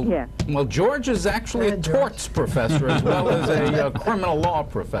drawing. Well, yeah. Well, George is actually a torts professor as well as a criminal law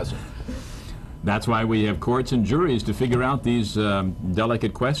professor. That's why we have courts and juries to figure out these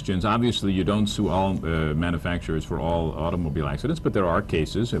delicate questions. Obviously, you don't sue all manufacturers for all automobile accidents, but there are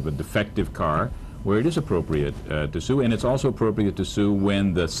cases of a defective car where it is appropriate to sue, and it's also appropriate to sue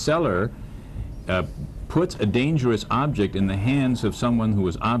when the seller puts a dangerous object in the hands of someone who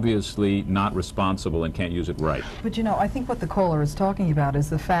is obviously not responsible and can't use it right. But you know, I think what the caller is talking about is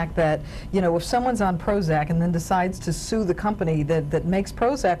the fact that, you know, if someone's on Prozac and then decides to sue the company that makes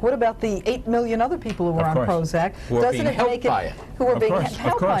Prozac, what about the 8 million other people who are on Prozac? Who are being helped by it. Who are being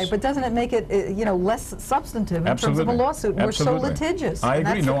helped by it, but doesn't it make it, you know, less substantive in terms of a lawsuit? And we're so litigious. I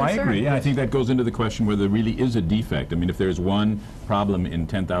agree. No, I agree. I think that goes into the question where there really is a defect. I mean, if there's one problem in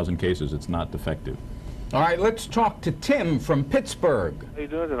 10,000 cases, it's not defective. All right, let's talk to Tim from Pittsburgh. How you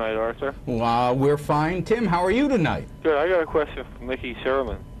doing tonight, Arthur? We're fine. Tim, how are you tonight? Good. I got a question from Nicky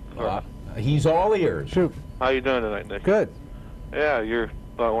Sherman. He's all ears. Shoot. How you doing tonight, Nick? Good. Yeah, you're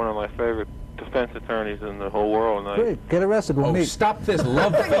about one of my favorite defense attorneys in the whole world. Great. Get arrested with me. Stop this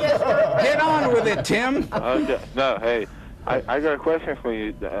love fest. Get on with it, Tim. No, hey, I got a question for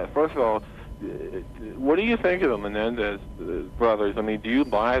you. First of all, what do you think of the Menendez brothers? I mean, do you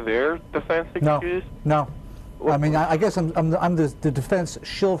buy their defense excuse? No. I mean, I guess I'm the defense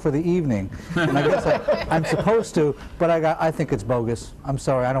shill for the evening, and I guess I'm supposed to, but I think it's bogus. I'm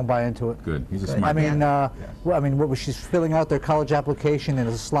sorry, I don't buy into it. Good. He's a smart man. Well, I mean, what was she's filling out their college application in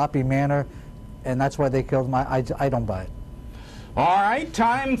a sloppy manner, and that's why they killed him. I don't buy it. All right,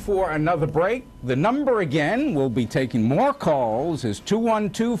 time for another break. The number again, we'll be taking more calls, is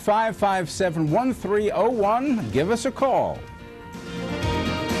 212-557-1301. Give us a call.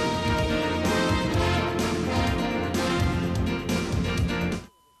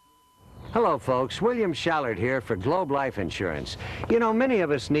 Hello, folks. William Shallard here for Globe Life Insurance. You know, many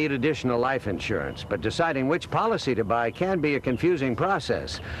of us need additional life insurance, but deciding which policy to buy can be a confusing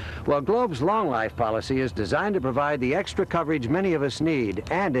process. Well, Globe's long life policy is designed to provide the extra coverage many of us need,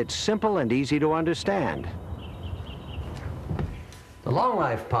 and it's simple and easy to understand. The long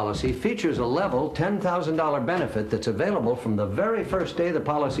life policy features a level $10,000 benefit that's available from the very first day the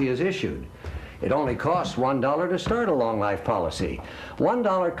policy is issued. It only costs $1 to start a long life policy.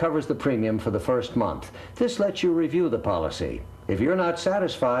 $1 covers the premium for the first month. This lets you review the policy. If you're not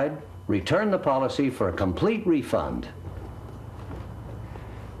satisfied, return the policy for a complete refund.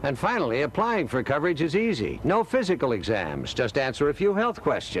 And finally, applying for coverage is easy. No physical exams, just answer a few health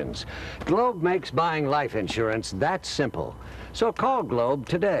questions. Globe makes buying life insurance that simple. So call Globe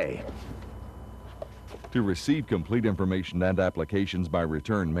today. To receive complete information and applications by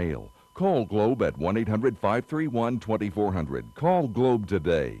return mail, call Globe at 1-800-531-2400. Call Globe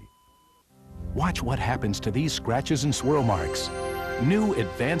today. Watch what happens to these scratches and swirl marks. New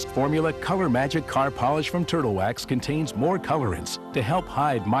Advanced Formula Color Magic Car Polish from Turtle Wax contains more colorants to help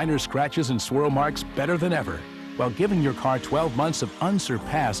hide minor scratches and swirl marks better than ever, while giving your car 12 months of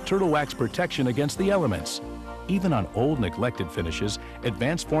unsurpassed Turtle Wax protection against the elements. Even on old, neglected finishes,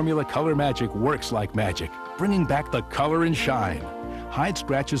 Advanced Formula Color Magic works like magic, bringing back the color and shine. Hide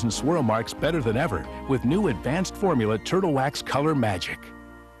scratches and swirl marks better than ever with new Advanced Formula Turtle Wax Color Magic.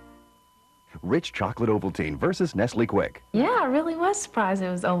 Rich chocolate Ovaltine versus Nestle Quick. Yeah, I really was surprised it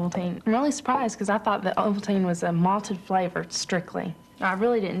was Ovaltine. I'm really surprised because I thought that Ovaltine was a malted flavor strictly. I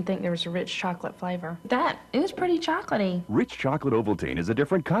really didn't think there was a rich chocolate flavor. It was pretty chocolatey. Rich chocolate Ovaltine is a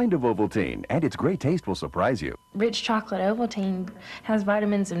different kind of Ovaltine, and its great taste will surprise you. Rich chocolate Ovaltine has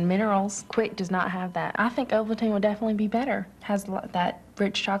vitamins and minerals. Quick does not have that. I think Ovaltine would definitely be better. Has that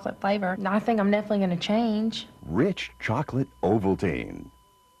rich chocolate flavor. I think I'm definitely going to change. Rich chocolate Ovaltine.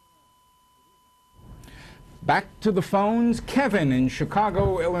 Back to the phones. Kevin in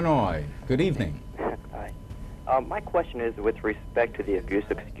Chicago, Illinois. Good evening. Hi. My question is with respect to the abuse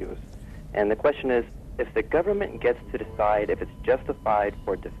excuse. And the question is, if the government gets to decide if it's justified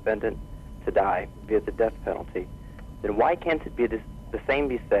for a defendant to die via the death penalty, then why can't it be the same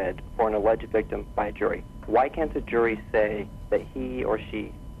be said for an alleged victim by a jury? Why can't the jury say that he or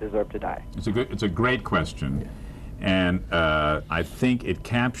she deserved to die? It's a great question. And I think it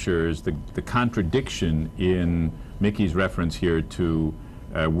captures the contradiction in Mickey's reference here to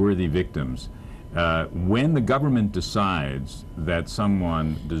worthy victims. When the government decides that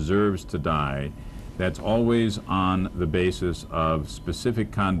someone deserves to die, that's always on the basis of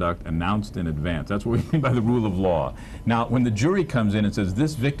specific conduct announced in advance. That's what we mean by the rule of law. Now, when the jury comes in and says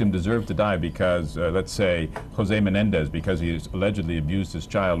this victim deserved to die because, let's say, Jose Menendez, because he allegedly abused his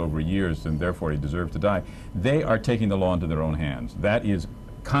child over years and therefore he deserved to die, they are taking the law into their own hands. That is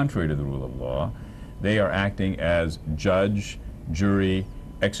contrary to the rule of law. They are acting as judge, jury,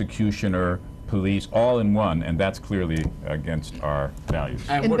 executioner, police, all in one, and that's clearly against our values.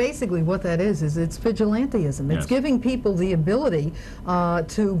 And basically what that is it's vigilantism. Yes. It's giving people the ability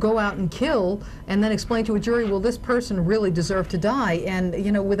to go out and kill and then explain to a jury, well, this person really deserved to die. And,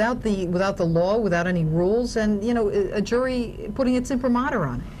 you know, without the law, without any rules, and, you know, a jury putting its imprimatur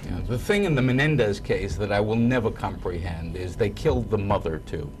on it. Yeah, the thing in the Menendez case that I will never comprehend is they killed the mother,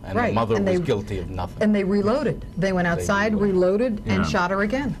 too, and the mother was guilty of nothing. And they reloaded. They went outside, reloaded, and shot her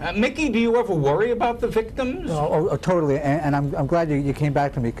again. Mickey, do you ever worry about the victims? Oh, totally, and I'm glad you came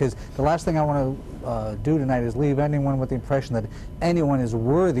back to me, because the last thing I want to do tonight is leave anyone with the impression that anyone is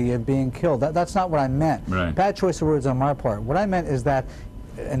worthy of being killed. That's not what I meant. Right. Bad choice of words on my part. What I meant is that,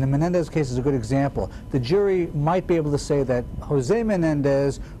 and the Menendez case is a good example, the jury might be able to say that Jose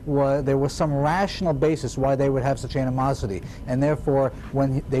Menendez, there was some rational basis why they would have such animosity, and therefore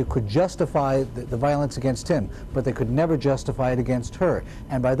when they could justify the violence against him, but they could never justify it against her.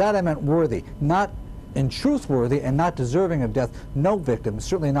 And by that I meant worthy, not in truth worthy and not deserving of death. No victim,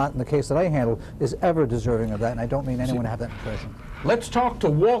 certainly not in the case that I handled, is ever deserving of that, and I don't mean anyone to have that impression. Let's talk to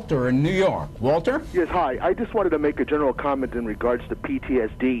Walter in New York. Walter? Yes, hi. I just wanted to make a general comment in regards to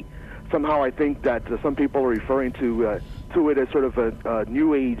PTSD. Somehow I think that some people are referring to it as sort of a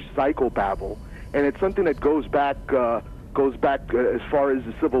New Age psychobabble, and it's something that goes back as far as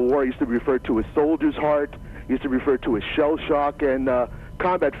the Civil War. It used to be referred to as soldier's heart, used to be referred to as shell shock and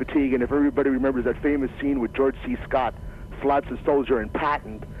combat fatigue. And if everybody remembers that famous scene with George C. Scott slaps a soldier in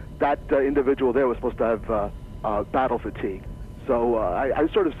Patton, that individual there was supposed to have battle fatigue. So I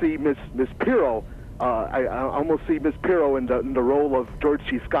sort of see Miss Pirro. I almost see Miss Pirro in the role of George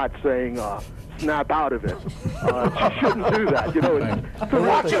C. Scott saying, "Snap out of it." She shouldn't do that, you know.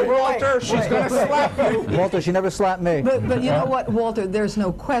 Watch it, Walter. She's going to slap you. Walter, she never slapped me. But you know what, Walter? There's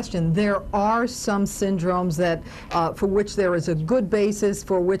no question. There are some syndromes that for which there is a good basis,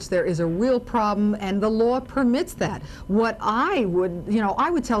 for which there is a real problem, and the law permits that. What I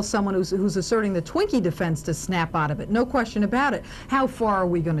would tell someone who's asserting the Twinkie defense to snap out of it. No question about it. How far are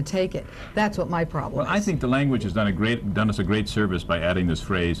we going to take it? That's what my problem is. Well, I think the language has done us a great service by adding this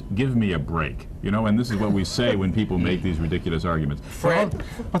phrase, "Give me a break." You know, and this is what we say when people make these ridiculous arguments. Fred?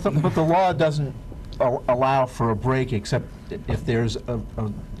 But the law doesn't allow for a break except if there's a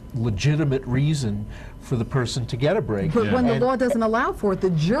legitimate reason for the person to get a break. But when the law doesn't allow for it, the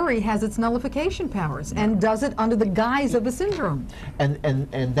jury has its nullification powers and does it under the guise of a syndrome.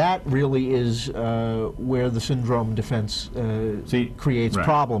 And that really is where the syndrome defense creates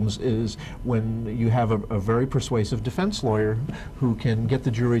problems, is when you have a very persuasive defense lawyer who can get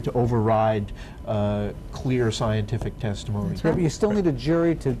the jury to override clear scientific testimony. But you still need a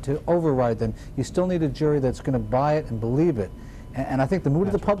jury to override them. You still need a jury that's going to buy it and believe it. And I think the mood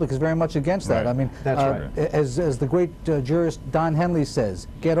of the public is very much against that. I mean, as the great jurist Don Henley says,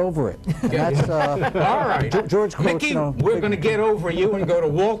 get over it. And that's, all right. George quotes, Mickey, we're going to get over you and go to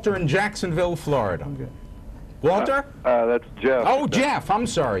Walter in Jacksonville, Florida. Okay. Walter? That's Jeff. Oh, Jeff. I'm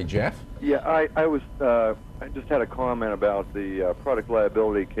sorry, Jeff. Yeah, I just had a comment about the product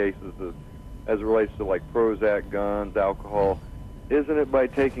liability cases as it relates to like Prozac, guns, alcohol. Isn't it by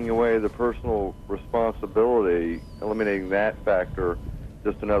taking away the personal responsibility, eliminating that factor,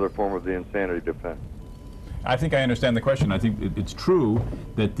 just another form of the insanity defense? I think I understand the question. I think it's true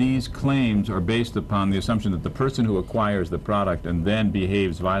that these claims are based upon the assumption that the person who acquires the product and then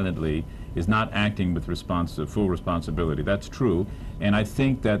behaves violently is not acting with full responsibility. That's true. And I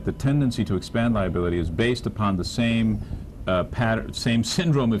think that the tendency to expand liability is based upon the same same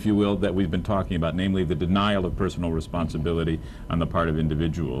syndrome, if you will, that we've been talking about, namely the denial of personal responsibility on the part of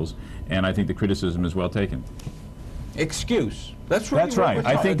individuals. And I think the criticism is well taken. Excuse. That's right.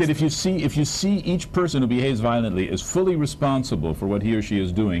 I think that if you see each person who behaves violently as fully responsible for what he or she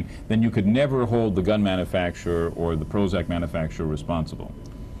is doing, then you could never hold the gun manufacturer or the Prozac manufacturer responsible.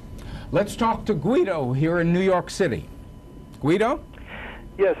 Let's talk to Guido here in New York City. Guido?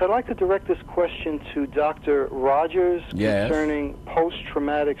 Yes, I'd like to direct this question to Dr. Rogers concerning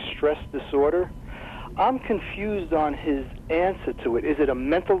post-traumatic stress disorder. I'm confused on his answer to it. Is it a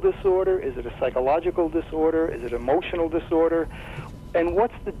mental disorder? Is it a psychological disorder? Is it an emotional disorder? And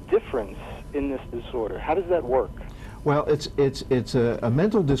what's the difference in this disorder? How does that work? Well, it's a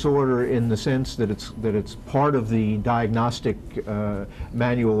mental disorder in the sense that it's part of the diagnostic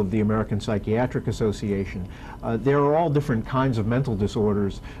manual of the American Psychiatric Association. There are all different kinds of mental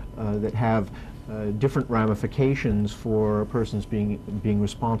disorders that have different ramifications for persons being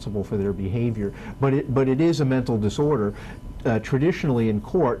responsible for their behavior. But it is a mental disorder. Traditionally in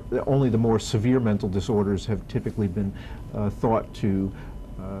court, only the more severe mental disorders have typically been thought to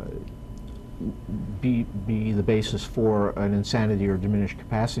be the basis for an insanity or diminished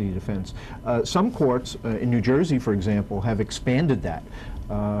capacity defense. Some courts, in New Jersey, for example, have expanded that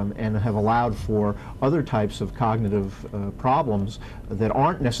and have allowed for other types of cognitive problems that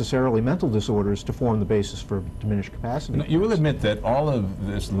aren't necessarily mental disorders to form the basis for diminished capacity. You will admit that all of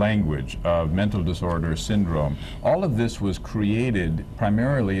this language of mental disorder, syndrome, all of this was created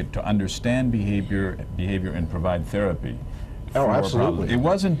primarily to understand behavior and provide therapy. Oh, absolutely. It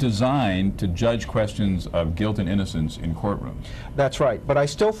wasn't designed to judge questions of guilt and innocence in courtrooms. That's right. But I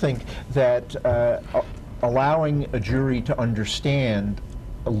still think that allowing a jury to understand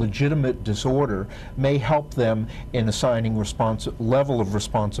a legitimate disorder may help them in assigning level of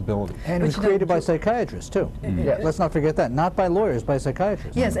responsibility. And it was created by psychiatrists, too. Yeah, let's not forget that. Not by lawyers, by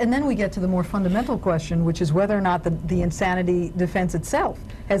psychiatrists. Yes, and then we get to the more fundamental question, which is whether or not the insanity defense itself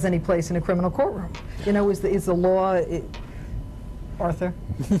has any place in a criminal courtroom. You know, is the law... Arthur?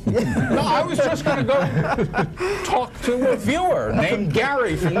 No, I was just going to go talk to a viewer named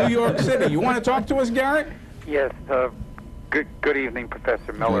Gary from New York City. You want to talk to us, Gary? Yes. Good evening,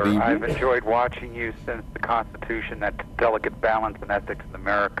 Professor Miller. I've enjoyed watching you since the Constitution, that delicate balance and ethics in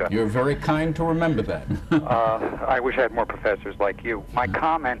America. You're very kind to remember that. I wish I had more professors like you. My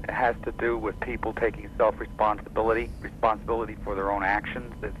comment has to do with people taking responsibility for their own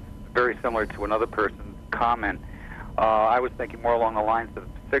actions. It's very similar to another person's comment. I was thinking more along the lines of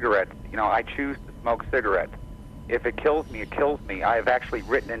cigarettes. You know, I choose to smoke cigarettes. If it kills me, it kills me. I have actually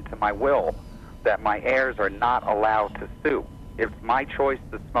written into my will that my heirs are not allowed to sue. It's my choice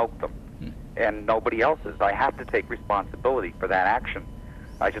to smoke them, and nobody else's. I have to take responsibility for that action.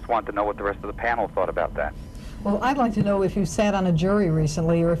 I just want to know what the rest of the panel thought about that. Well, I'd like to know if you sat on a jury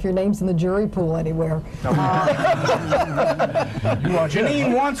recently or if your name's in the jury pool anywhere.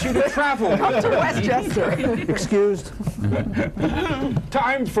 Janine wants you to travel. Come to Westchester. Excused.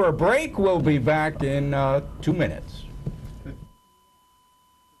 Time for a break. We'll be back in 2 minutes.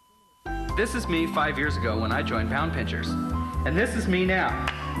 This is me 5 years ago when I joined Pound Pinchers. And this is me now.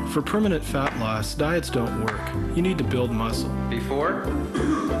 For permanent fat loss, diets don't work. You need to build muscle. Before,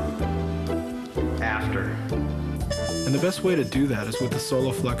 after. And the best way to do that is with the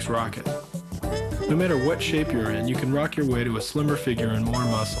SoloFlex Rocket. No matter what shape you're in, you can rock your way to a slimmer figure and more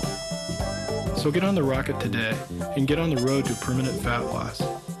muscle. So get on the rocket today and get on the road to permanent fat loss.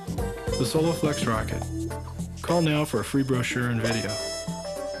 The SoloFlex Rocket. Call now for a free brochure and video.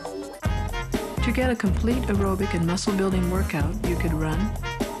 To get a complete aerobic and muscle building workout, you could run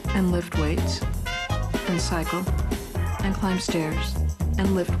and lift weights and cycle and climb stairs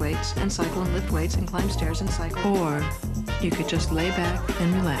and lift weights and cycle and lift weights and climb stairs and cycle. Or you could just lay back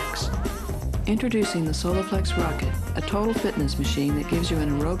and relax. Introducing the SoloFlex Rocket, a total fitness machine that gives you an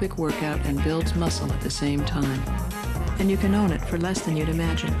aerobic workout and builds muscle at the same time. and you can own it for less than you'd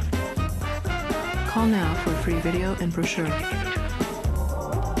imagine. Call now for a free video and brochure.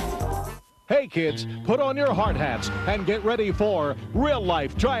 Hey kids, put on your hard hats and get ready for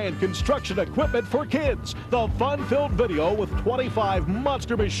real-life giant construction equipment for kids. The fun-filled video with 25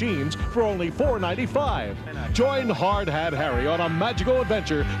 monster machines for only $4.95. Join Hard Hat Harry on a magical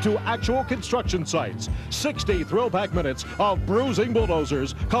adventure to actual construction sites. 60 thrill-packed minutes of bruising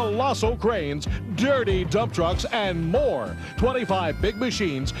bulldozers, colossal cranes, dirty dump trucks, and more. 25 big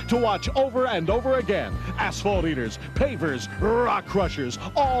machines to watch over and over again. Asphalt eaters, pavers, rock crushers,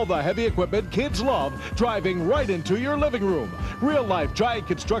 all the heavy equipment kids love driving right into your living room. Real-life giant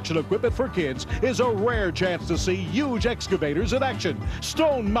construction equipment for kids is a rare chance to see huge excavators in action.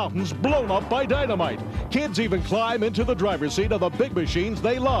 Stone mountains blown up by dynamite. Kids even climb into the driver's seat of the big machines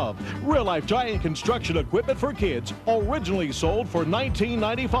they love. Real-life giant construction equipment for kids, originally sold for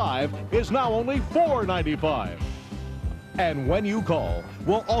 $19.95, is now only $4.95. And when you call,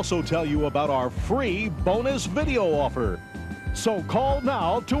 we'll also tell you about our free bonus video offer. So call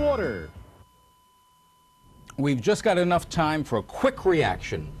now to order. We've just got enough time for a quick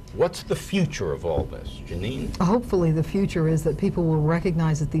reaction. What's the future of all this, Janine? Hopefully the future is that people will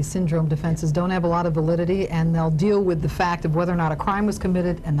recognize that these syndrome defenses don't have a lot of validity, and they'll deal with the fact of whether or not a crime was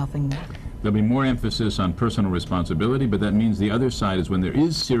committed and nothing more. There'll be more emphasis on personal responsibility, but that means the other side is when there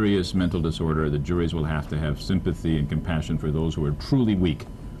is serious mental disorder, the juries will have to have sympathy and compassion for those who are truly weak.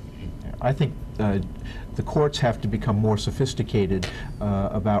 I think the courts have to become more sophisticated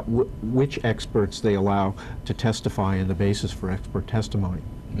about which experts they allow to testify and the basis for expert testimony.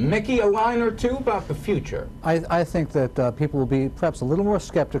 Mickey, a line or two about the future. I think that people will be perhaps a little more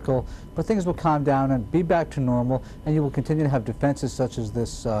skeptical, but things will calm down and be back to normal, and you will continue to have defenses such as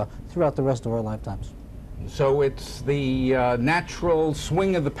this throughout the rest of our lifetimes. So it's the natural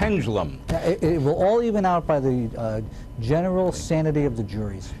swing of the pendulum. It will all even out by the general sanity of the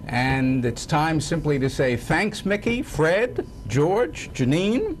juries. And it's time simply to say thanks, Mickey, Fred, George,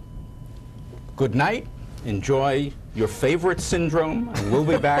 Janine. Good night. Enjoy your favorite syndrome, and we'll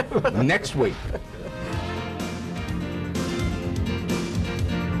be back next week.